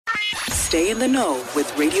Stay in the know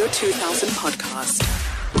with Radio 2000 podcast.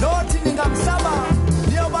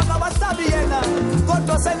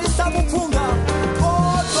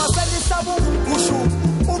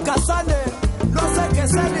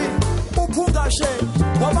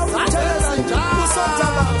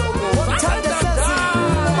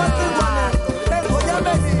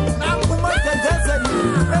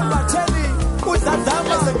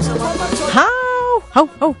 How?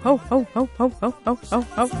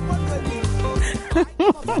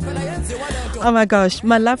 Oh my gosh,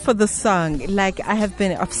 my love for the song, like I have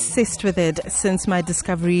been obsessed with it since my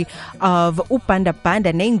discovery of Banda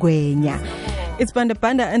Banda Nengwenya. It's Banda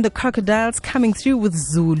Banda and the Crocodiles coming through with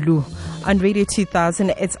Zulu on Radio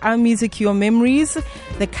 2000. It's our music, your memories,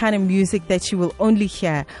 the kind of music that you will only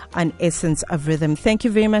hear on Essence of Rhythm. Thank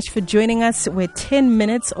you very much for joining us. We're 10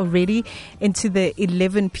 minutes already into the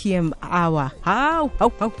 11 p.m. hour. I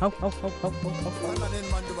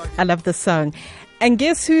love the song. And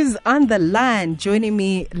guess who's on the line, joining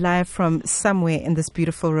me live from somewhere in this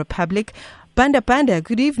beautiful republic? Banda Banda,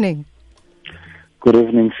 good evening. Good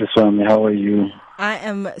evening, Siswami. How are you? I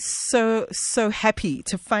am so happy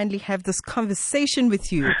to finally have this conversation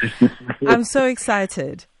with you. I'm so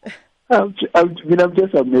excited. I'm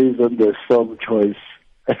just amazed on the song choice.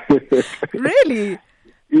 Really?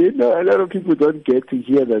 You know, a lot of people don't get to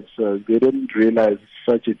hear that song. They don't realize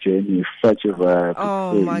such a journey, such a vibe.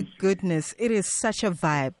 Oh, my goodness. It is such a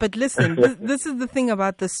vibe. But listen, this is the thing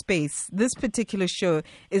about this space. This particular show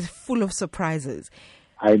is full of surprises.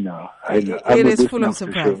 I know. It is full of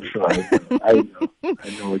surprises. I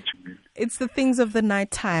know what you mean. It's the things of the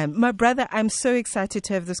night time. My brother, I'm so excited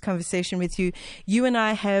to have this conversation with you. You and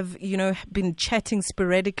I have, been chatting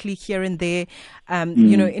sporadically here and there,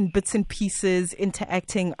 in bits and pieces,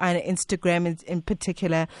 interacting on Instagram in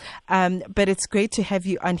particular. But it's great to have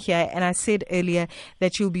you on here. And I said earlier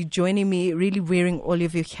that you'll be joining me really wearing all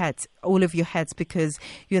of your hats, because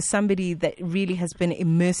you're somebody that really has been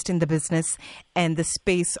immersed in the business and the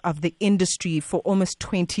space of the industry for almost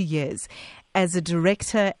 20 years. As a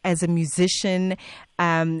director, as a musician,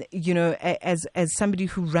 as somebody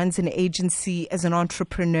who runs an agency, as an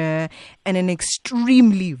entrepreneur, and an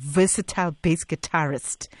extremely versatile bass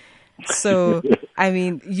guitarist. So, I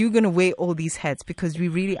mean, you're going to wear all these hats because we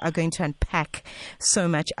really are going to unpack so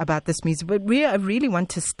much about this music. But where I really want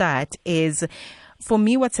to start is, for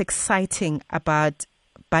me, what's exciting about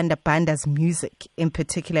Banda Banda's music in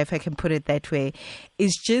particular, if I can put it that way,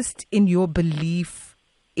 is just in your belief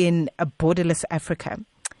in a borderless Africa,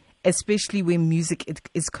 especially where music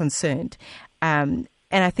is concerned. And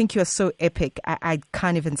I think you are so epic. I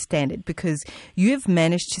can't even stand it, because you have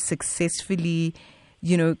managed to successfully,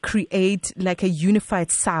 create like a unified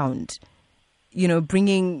sound,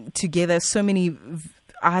 bringing together so many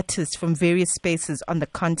artists from various spaces on the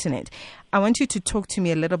continent. I want you to talk to me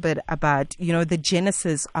a little bit about, the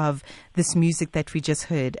genesis of this music that we just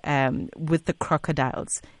heard with the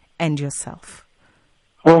Crocodiles and yourself.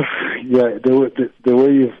 Oh, yeah, the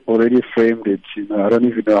way you've already framed it, I don't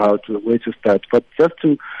even know where to start. But just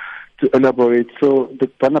to elaborate, so the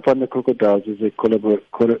Banda Banda Crocodiles is a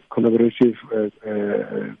collaborative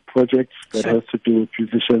project that has to do with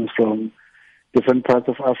musicians from different parts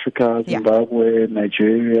of Africa, Zimbabwe,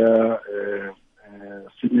 Nigeria,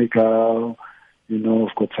 Senegal.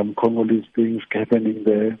 I've got some Congolese things happening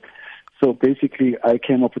there. So basically, I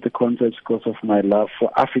came up with the concept because of my love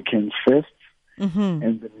for Africans first. Mm-hmm.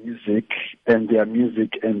 And the music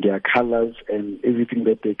and their colors and everything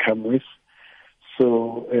that they come with.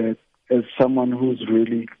 So as someone who's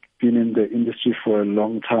really been in the industry for a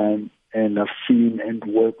long time, and I've seen and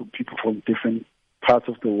worked with people from different parts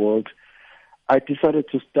of the world, I decided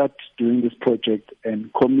to start doing this project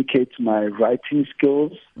and communicate my writing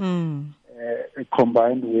skills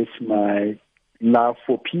combined with my love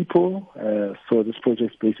for people. So this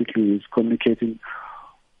project basically is communicating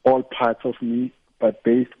all parts of me, but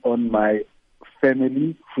based on my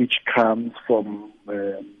family, which comes from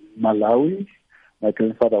Malawi. My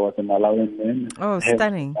grandfather was a Malawian man. Oh,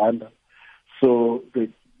 stunning. So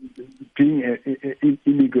being an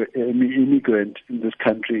immigrant in this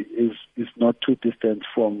country is not too distant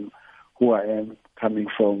from who I am, coming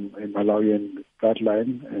from a Malawian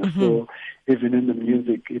bloodline. So even in the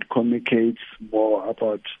music, it communicates more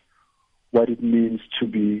about what it means to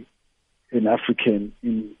be an African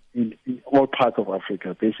in all parts of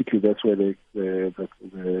Africa. Basically, that's where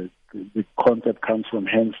the concept comes from,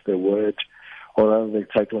 hence the word, or rather the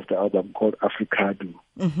title of the album, called Africado.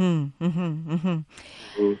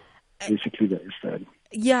 So basically, that is that.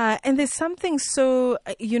 Yeah, and there's something so,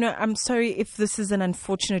 I'm sorry if this is an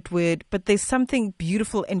unfortunate word, but there's something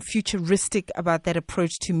beautiful and futuristic about that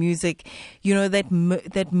approach to music,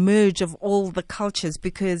 that merge of all the cultures,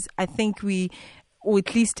 because I think or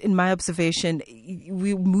at least in my observation,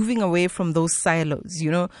 we're moving away from those silos,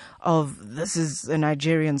 of this is a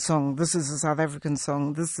Nigerian song, this is a South African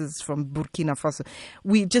song, this is from Burkina Faso.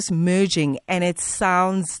 We're just merging, and it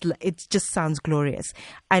just sounds glorious.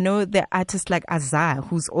 I know there are artists like Azar,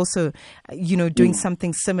 who's also, doing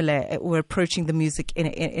something similar or approaching the music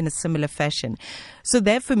in a similar fashion. So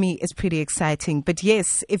that for me is pretty exciting. But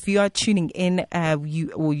yes, if you are tuning in,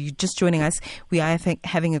 you're just joining us, we are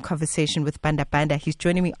having a conversation with Banda Banda. He's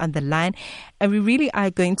joining me on the line, and we really are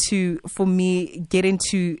going to, for me, get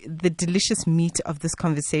into the delicious meat of this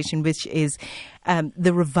conversation, which is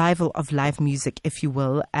the revival of live music, if you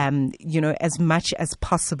will, as much as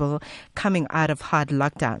possible coming out of hard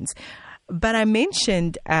lockdowns. But I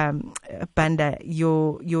mentioned, Banda,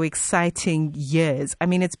 your exciting years. I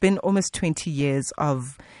mean, it's been almost 20 years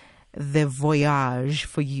of the voyage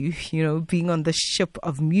for you, being on the ship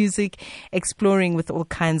of music, exploring with all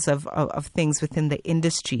kinds of things within the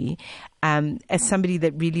industry. As somebody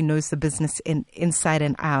that really knows the business inside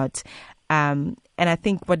and out. And I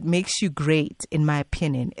think what makes you great, in my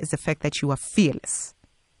opinion, is the fact that you are fearless.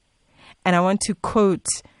 And I want to quote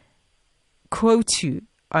you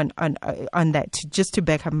on that, just to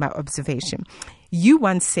back up my observation. You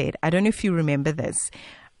once said, I don't know if you remember this,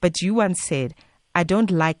 but you once said, I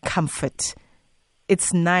don't like comfort.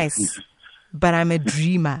 It's nice, but I'm a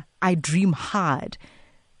dreamer. I dream hard.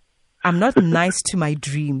 I'm not nice to my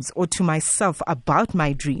dreams or to myself about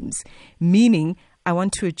my dreams, meaning I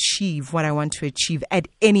want to achieve what I want to achieve at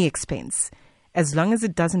any expense. As long as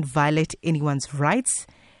it doesn't violate anyone's rights,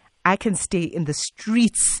 I can stay in the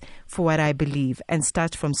streets for what I believe and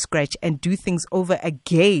start from scratch and do things over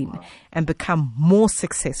again and become more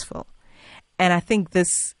successful. And I think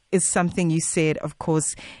this is something you said, of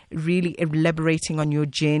course, really elaborating on your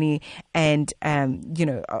journey and,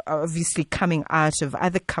 obviously coming out of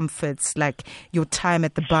other comforts like your time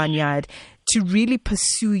at the barnyard to really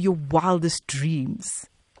pursue your wildest dreams.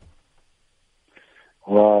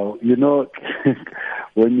 Wow.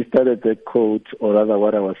 When you started that quote, or rather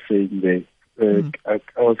what I was saying there, I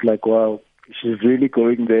was like, wow, she's really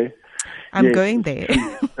going there. I'm going there.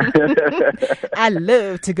 I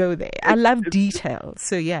love to go there. I love detail.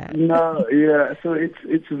 So yeah. No, yeah. So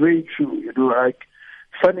it's very true. Like,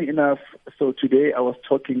 funny enough. So today I was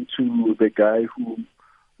talking to the guy who's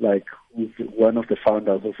one of the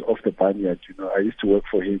founders of the Barnyard. I used to work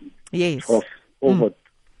for him. Yes. Over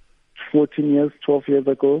 12 years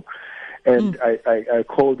ago. And I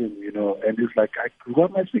called him, and he's like, who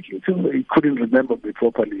am I speaking to? He couldn't remember me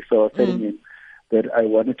properly. So I was telling him that I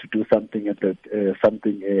wanted to do something at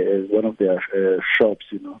one of their shops,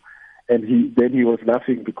 And he was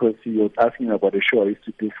laughing because he was asking about a show I used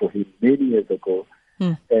to do for him many years ago.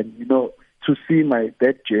 And, to see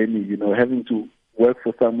that journey, having to work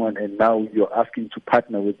for someone and now you're asking to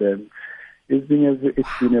partner with them, it's been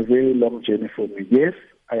a very long journey for me. Yes,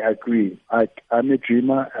 I agree. I'm a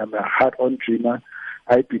dreamer. I'm a hard-on dreamer.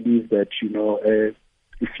 I believe that,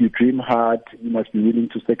 if you dream hard, you must be willing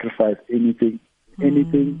to sacrifice anything,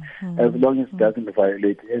 as long as it doesn't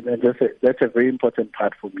violate. And that's a very important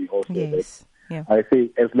part for me also. Yes. Yeah. I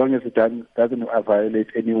say as long as it doesn't violate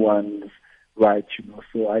anyone's right,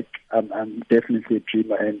 So I'm definitely a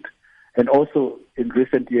dreamer. And also in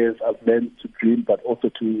recent years, I've learned to dream, but also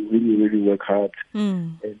to really, really work hard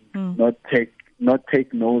and not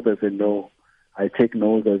take no's as a no. I take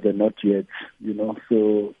no's as a not yet,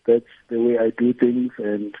 So that's the way I do things.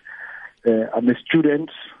 And I'm a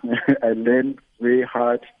student. I learn very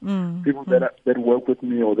hard. People that work with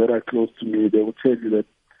me or that are close to me, they will tell you that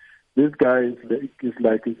this guy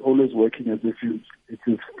is always working as if it's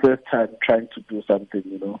his first time trying to do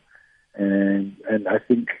something, And I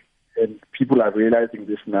think people are realizing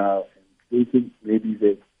this now. And they think maybe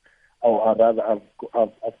I've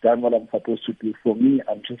done what I'm supposed to do. For me,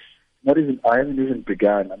 I haven't even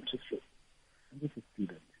begun. I'm just a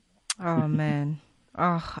student. Oh man.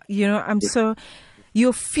 Oh,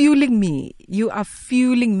 you're fueling me. You are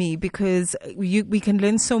fueling me because we can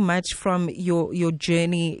learn so much from your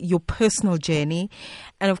journey, your personal journey.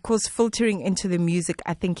 And of course, filtering into the music,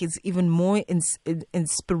 I think is even more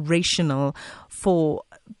inspirational for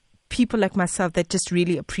people like myself that just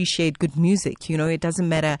really appreciate good music. You know, it doesn't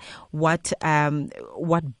matter what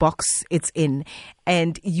box it's in.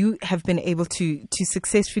 And you have been able to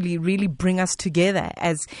successfully really bring us together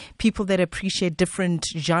as people that appreciate different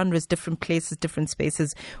genres, different places, different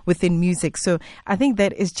spaces within music. So I think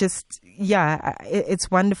that is just, it's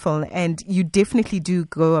wonderful. And you definitely do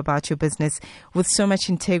go about your business with so much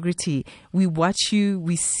integrity. We watch you,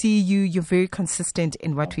 we see you, you're very consistent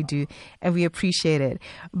in what we do, and we appreciate it.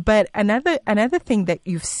 But another thing that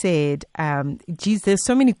you've said, there's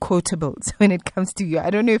so many quotables when it comes to you. I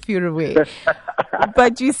don't know if you're aware.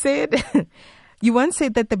 But you said, you once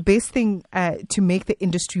said that the best thing to make the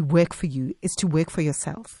industry work for you is to work for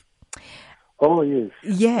yourself. Oh, yes.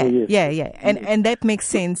 Yeah, oh, yes. yeah. And that makes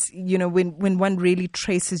sense, you know, when one really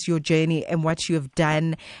traces your journey and what you have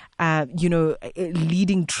done,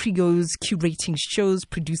 leading trios, curating shows,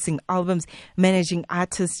 producing albums, managing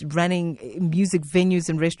artists, running music venues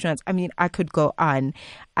and restaurants. I mean, I could go on.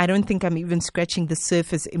 I don't think I'm even scratching the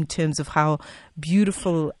surface in terms of how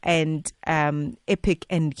beautiful and epic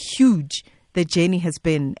and huge the journey has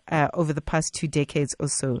been over the past 2 decades or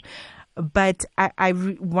so. But I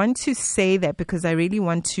want to say that because I really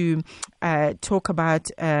want to talk about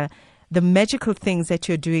the magical things that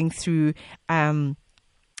you're doing through, the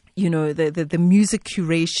music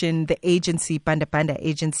curation, the agency, Banda Banda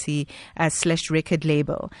agency / record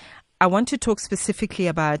label. I want to talk specifically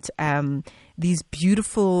about these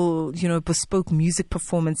beautiful, bespoke music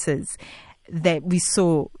performances that we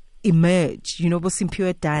saw emerge.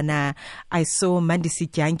 Bosimpiwe Dana, I saw Mandisi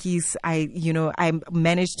Yankees. I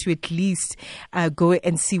managed to at least go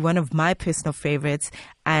and see one of my personal favorites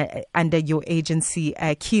under your agency,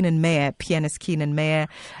 Keenan Mayer, pianist Keenan Mayer.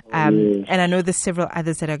 And I know there's several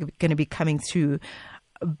others that are going to be coming through.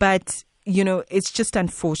 But, it's just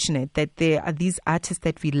unfortunate that there are these artists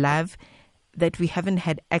that we love that we haven't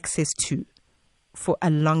had access to for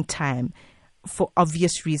a long time, for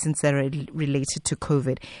obvious reasons that are related to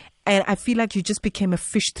COVID. And I feel like you just became a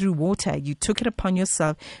fish through water. You took it upon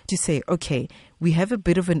yourself to say, okay, we have a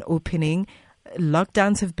bit of an opening.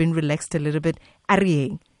 Lockdowns have been relaxed a little bit.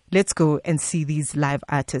 Let's go and see these live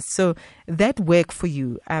artists. So that work for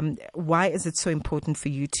you, why is it so important for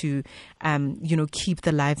you to, keep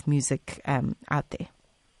the live music out there?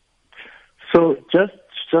 So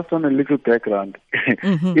just on a little background,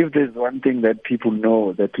 if there's one thing that people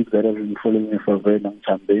know, that people that have been following me for a very long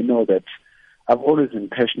time, they know that I've always been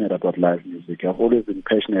passionate about live music. I've always been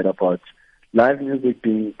passionate about live music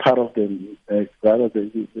being part of the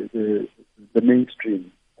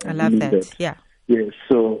mainstream. I love that. Yeah. Yeah.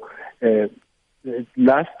 So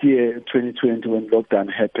last year, 2020, when lockdown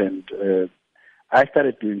happened, I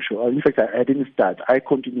started doing shows. In fact, I didn't start. I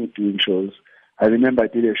continued doing shows. I remember I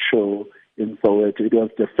did a show in Soweto. It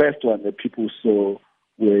was the first one that people saw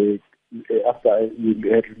where after we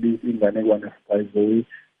had released Inganekwane by Zoe.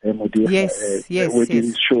 Yes. We did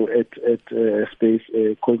a show at a space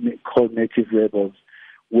called Native Rebels,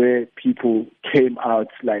 where people came out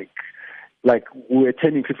like we were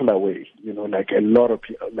turning people away, like a lot of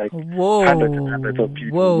people, like hundreds and hundreds of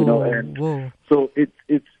people, and so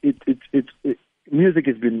music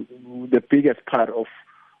has been the biggest part of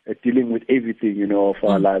dealing with everything, of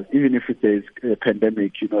our lives. Even if there's a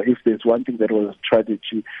pandemic, if there's one thing that was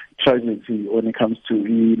tragedy when it comes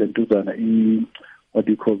to what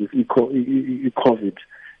do you call this? COVID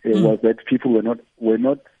was that people were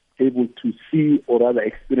not able to see or rather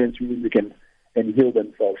experience music and heal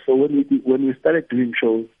themselves. So when we started doing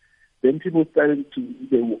shows, then people started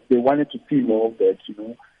they wanted to see more of that,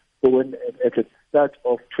 So when at the start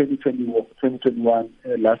of 2021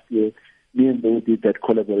 last year, me and Bo did that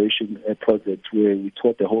collaboration project where we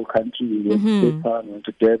toured the whole country. We went to Cape Town, we went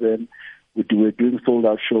to Durban. We were doing sold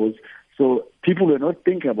out shows. So people were not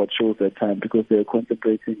thinking about shows at that time because they were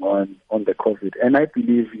concentrating on the COVID. And I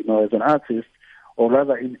believe, as an artist, or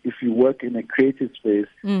rather if you work in a creative space,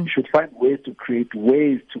 you should find ways to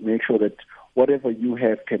make sure that whatever you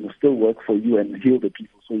have can still work for you and heal the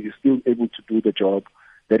people, so you're still able to do the job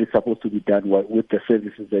that is supposed to be done with the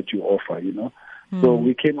services that you offer, So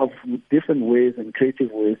we came up with different ways and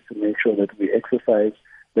creative ways to make sure that we exercise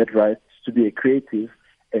that right to be a creative,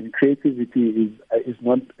 and creativity is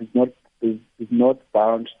not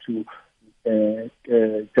bound to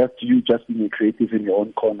just being a creative in your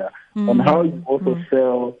own corner. On how you also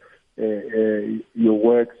sell your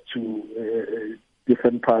works to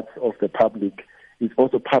different parts of the public is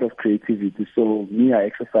also part of creativity. So me, I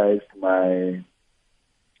exercised my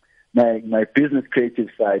business creative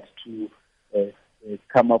side to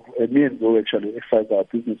come up. Me and Zoe actually exercised our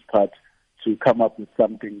business part to come up with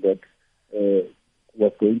something that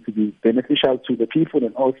was going going to be beneficial to the people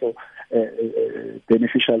and also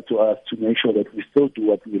beneficial to us to make sure that we still do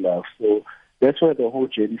what we love. So that's where the whole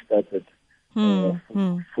journey started for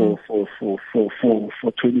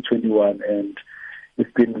 2021, and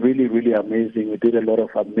it's been really, really amazing. We did a lot of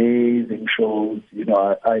amazing shows. You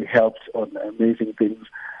know, I helped on amazing things.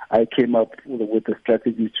 I came up with a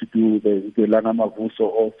strategy to do the Lana Mavuso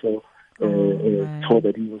also tour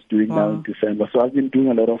that he was doing now in December. So I've been doing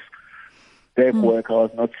a lot of back work. I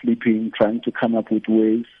was not sleeping, trying to come up with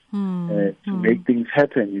ways to make things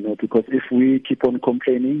happen, you know, because if we keep on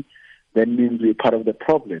complaining, that means we're part of the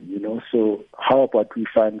problem, you know. So how about we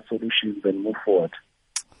find solutions and move forward?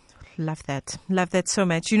 Love that. Love that so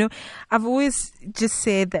much. You know, I've always just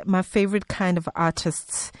said that my favorite kind of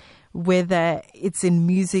artists, whether it's in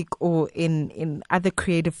music or in other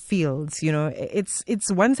creative fields, you know,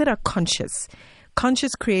 it's ones that are conscious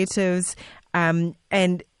creatives,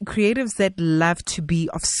 and creatives that love to be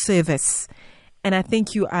of service. And I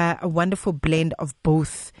think you are a wonderful blend of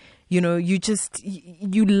both. You know, you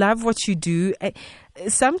love what you do.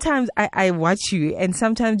 Sometimes I watch you, and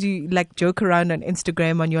sometimes you like joke around on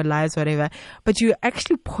Instagram, on your lives, whatever, but you're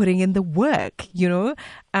actually putting in the work, you know.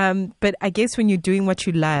 But I guess when you're doing what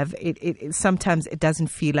you love, it sometimes it doesn't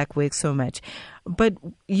feel like work so much. But,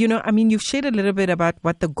 you know, I mean, you've shared a little bit about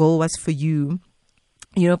what the goal was for you,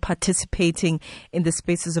 you know, participating in the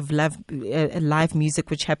spaces of live music,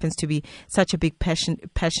 which happens to be such a big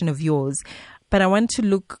passion of yours. But I want to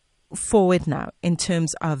look forward now in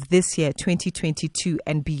terms of this year, 2022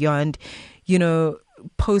 and beyond, you know,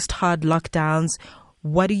 post hard lockdowns.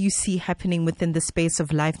 What do you see happening within the space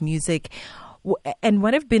of live music? And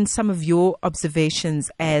what have been some of your observations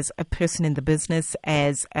as a person in the business,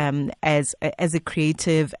 as a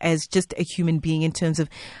creative, as just a human being, in terms of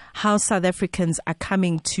how South Africans are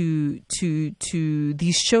coming to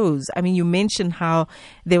these shows? I mean, you mentioned how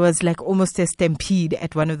there was like almost a stampede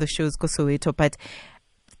at one of the shows, Kosoweto, but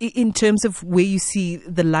in terms of where you see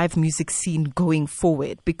the live music scene going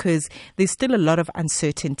forward, because there's still a lot of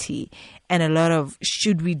uncertainty and a lot of,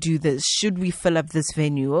 should we do this? Should we fill up this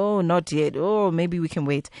venue? Oh, not yet. Oh, maybe we can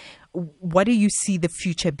wait. What do you see the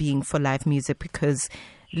future being for live music? Because,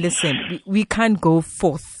 listen, we can't go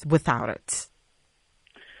forth without it.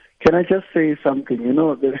 Can I just say something? You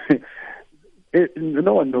know,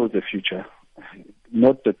 no one knows the future,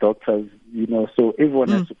 not the doctors, you know, so everyone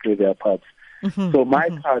has to play their parts. So my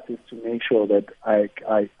part is to make sure that I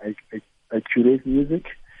curate music.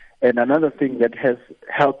 And another thing that has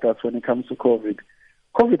helped us when it comes to COVID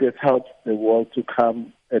has helped the world to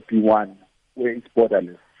come at be one, where it's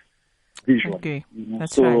borderless, visual. Okay, you know?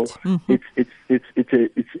 That's so right.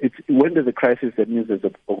 It's when there's a crisis, that means there's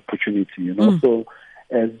an opportunity. You know, so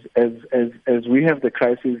as we have the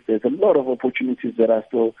crisis, there's a lot of opportunities that are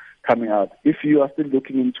still coming out. If you are still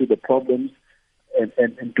looking into the problems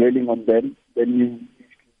and dwelling on them, then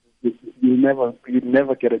you never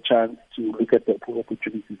get a chance to look at the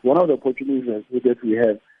opportunities. One of the opportunities that we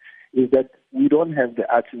have is that we don't have the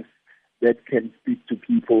artists that can speak to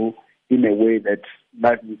people in a way that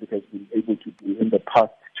live music has been able to do in the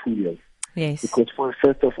past 2 years. Yes. Because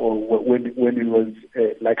first of all, when it was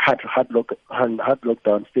like hard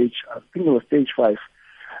lockdown stage, I think it was stage 5.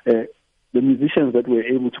 The musicians that were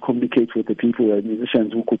able to communicate with the people were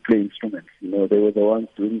musicians who could play instruments. You know, they were the ones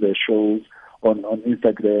doing their shows on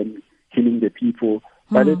Instagram, healing the people.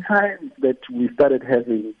 By the time that we started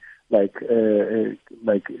having like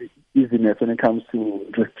easiness when it comes to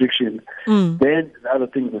restriction, then other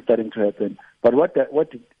things are starting to happen. But what does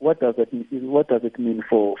it mean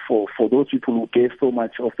for those people who gave so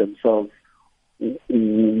much of themselves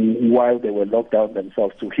while they were locked down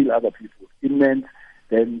themselves to heal other people? It meant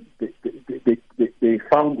then they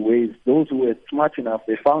found ways. Those who were smart enough,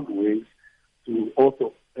 they found ways to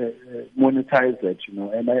also monetize that, you know.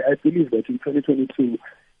 And I believe that in 2022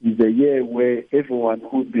 is a year where everyone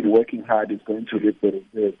who's been working hard is going to reap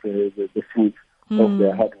the fruits of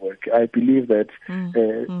their hard work. I believe that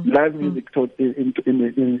live music in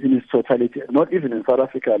its totality, not even in South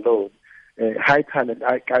Africa alone, high talent.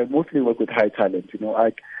 I mostly work with high talent, you know.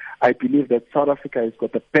 I believe that South Africa has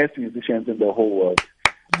got the best musicians in the whole world.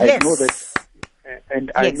 Yes. I know that, and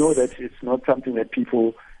I know that it's not something that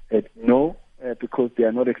people know because they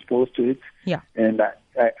are not exposed to it. Yeah. And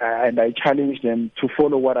I challenge them to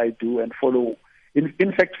follow what I do and follow.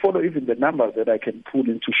 In fact, follow even the numbers that I can pull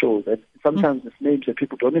into shows. That sometimes it's names that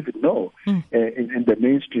people don't even know in the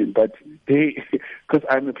mainstream. But because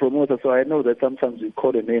I'm a promoter, so I know that sometimes you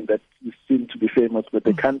call a name that you seem to be famous, but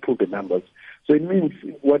they can't pull the numbers. So it means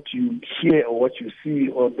what you hear or what you see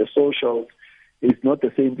on the socials it's not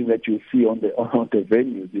the same thing that you see on the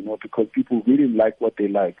venues, you know, because people really like what they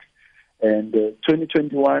like. And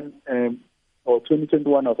 2021 or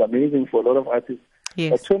 2021 was amazing for a lot of artists.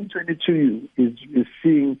 Yes. But 2022 is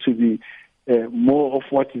seeing to be more of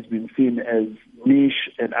what has been seen as niche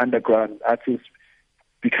and underground artists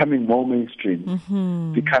becoming more mainstream,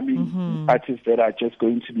 becoming artists that are just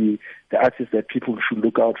going to be the artists that people should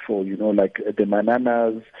look out for, you know, like the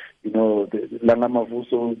Mananas, you know, the Langa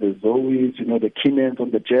Mavuso, the Zoes, you know, the Kinens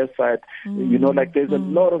on the jazz side. You know, like there's a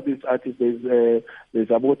lot of these artists. There's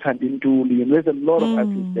Abo Tandintuli, and there's a lot of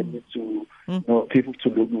artists that need to, you know, people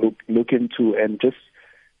to look into and just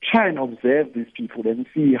try and observe these people and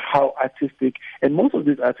see how artistic. And most of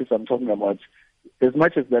these artists I'm talking about, as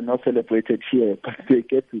much as they're not celebrated here, but they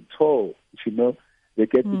get to tour, you know, they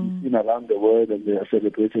get to be seen around the world and they are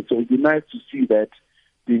celebrated. So it'd be nice to see that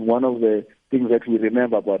being one of the things that we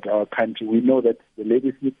remember about our country. We know that the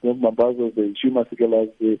Lady Smith, the Mambazo, the Shuma Sigelas,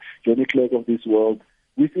 the Johnny Clegg of this world,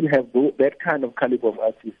 we still have that kind of caliber of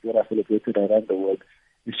artists that are celebrated around the world.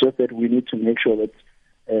 It's just that we need to make sure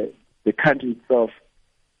that the country itself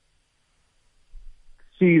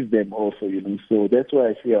sees them also, you know. So that's where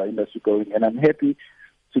I see our industry going, and I'm happy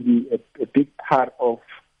to be a big part of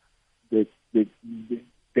the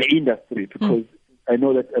industry, because I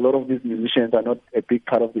know that a lot of these musicians are not a big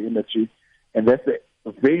part of the industry, and that's the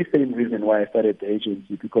very same reason why I started the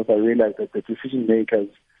agency, because I realized that the decision makers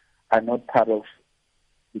are not part of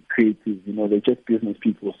the creatives, you know, they're just business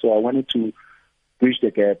people. So I wanted to bridge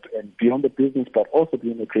the gap and be on the business, but also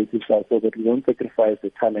be on the creative side, so that we don't sacrifice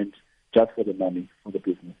the talent just for the money, for the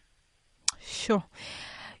business. Sure.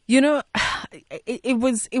 You know, it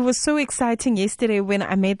was so exciting yesterday when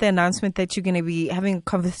I made the announcement that you're going to be having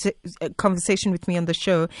a conversation with me on the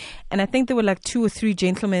show, and I think there were like 2 or 3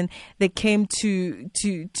 gentlemen that came to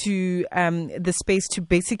the space to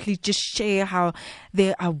basically just share how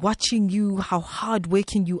they are watching you, how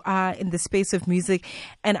hardworking you are in the space of music,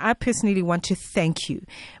 and I personally want to thank you.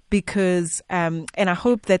 Because, and I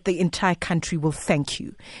hope that the entire country will thank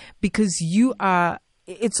you, because you are,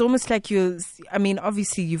 it's almost like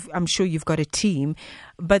obviously I'm sure you've got a team,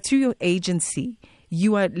 but through your agency,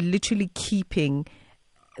 you are literally keeping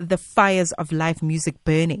the fires of live music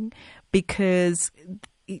burning. Because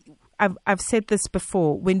I've said this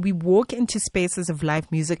before, when we walk into spaces of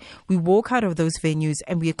live music, we walk out of those venues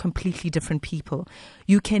and we are completely different people.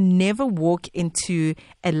 You can never walk into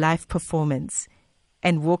a live performance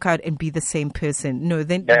and walk out and be the same person. No,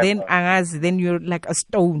 then you're like a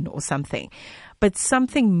stone or something. But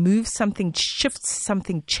something moves, something shifts,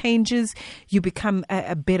 something changes. You become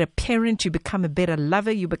a better parent, you become a better lover,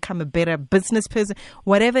 you become a better business person,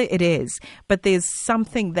 whatever it is. But there's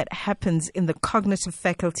something that happens in the cognitive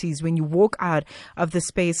faculties when you walk out of the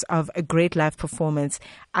space of a great live performance.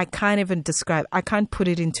 I can't even describe, I can't put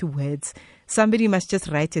it into words. Somebody must just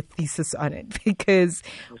write a thesis on it, because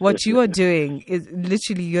what you are doing is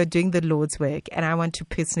literally, you're doing the Lord's work. And I want to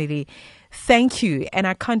personally thank you. And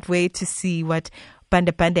I can't wait to see what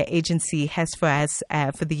Banda Banda agency has for us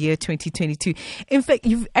for the year 2022. In fact,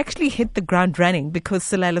 you've actually hit the ground running, because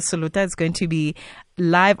Salala Soluta is going to be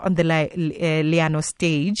live on the Liano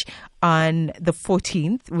stage on the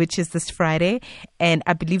 14th, which is this Friday. And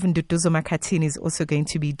I believe Nduduzo Makatini is also going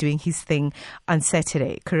to be doing his thing on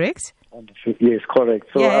Saturday, correct? Yes, correct.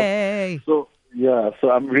 So, Yay. So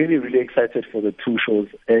I'm really, really excited for the 2 shows.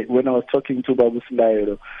 When I was talking to Babu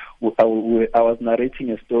Sulayo, I was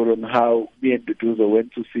narrating a story on how me and Duduzo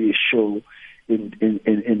went to see a show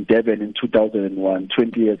in Durban in 2001,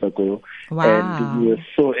 20 years ago. Wow. And we were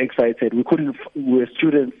so excited. We were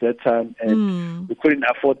students that time, and we couldn't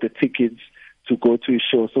afford the tickets to go to a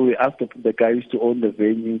show. So we asked the guy who used to own the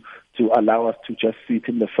venue to allow us to just sit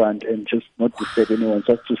in the front and just not disturb anyone,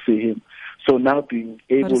 just to see him. So now being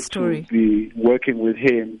able to be working with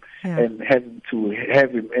him and having to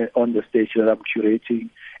have him on the stage that I'm curating,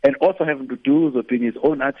 and also having to do being his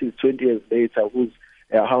own artist 20 years later, who's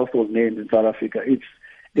a household name in South Africa, it's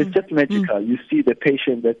just magical. You see the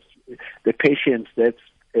patience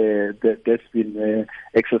that's been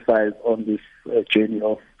exercised on this journey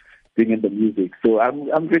of being in the music. So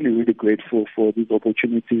I'm really, really grateful for these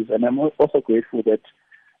opportunities, and I'm also grateful that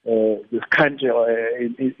this country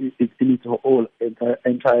in its whole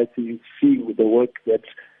entirety is seeing the work that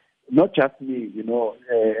not just me, you know,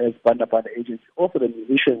 as Banda Banda agency, also the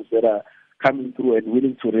musicians that are coming through and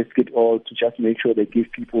willing to risk it all to just make sure they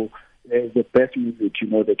give people the best music, you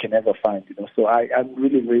know, they can ever find, you know. So I'm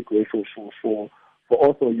really very grateful for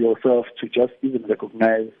also yourself to just even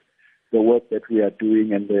recognize the work that we are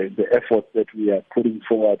doing and the efforts that we are putting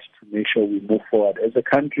forward to make sure we move forward as a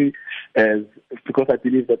country, because I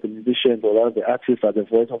believe that the musicians or the artists are the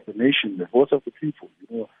voice of the nation, the voice of the people.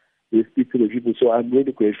 We speak to the people. So I'm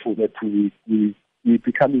really grateful that we're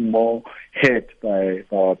becoming more heard by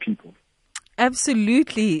our people.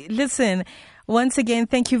 Absolutely. Listen, once again,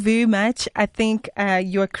 thank you very much. I think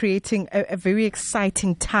you're creating a very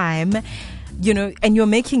exciting time, and you're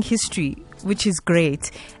making history, which is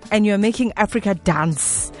great. And you're making Africa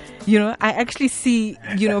dance. I actually see,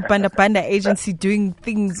 Banda Banda agency doing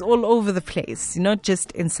things all over the place, not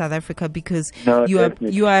just in South Africa, because you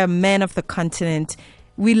are a man of the continent.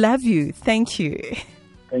 We love you. Thank you.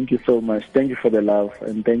 Thank you so much. Thank you for the love,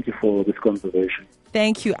 and thank you for this conversation.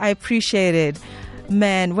 Thank you. I appreciate it.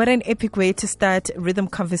 Man, what an epic way to start Rhythm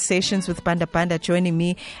Conversations with Banda Banda, joining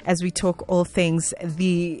me as we talk all things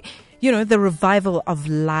the revival of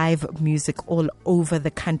live music all over the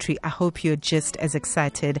country. I hope you're just as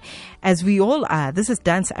excited as we all are. This is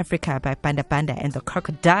Dance Africa by Banda Banda and the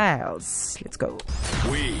Crocodiles. Let's go.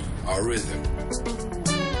 We are Rhythm.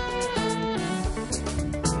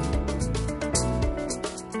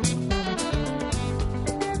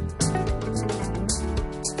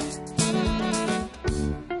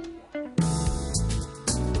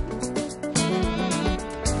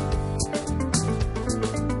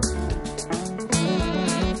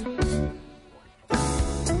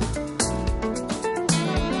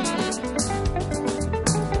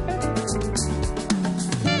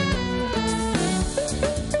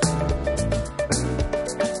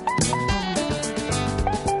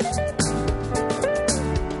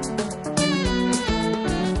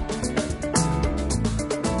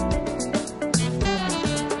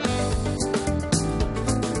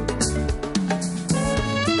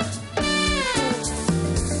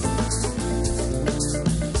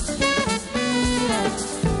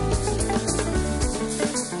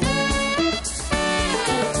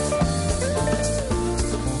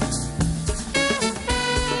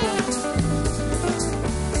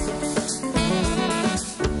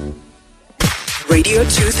 Radio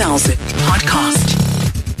 2000 podcast.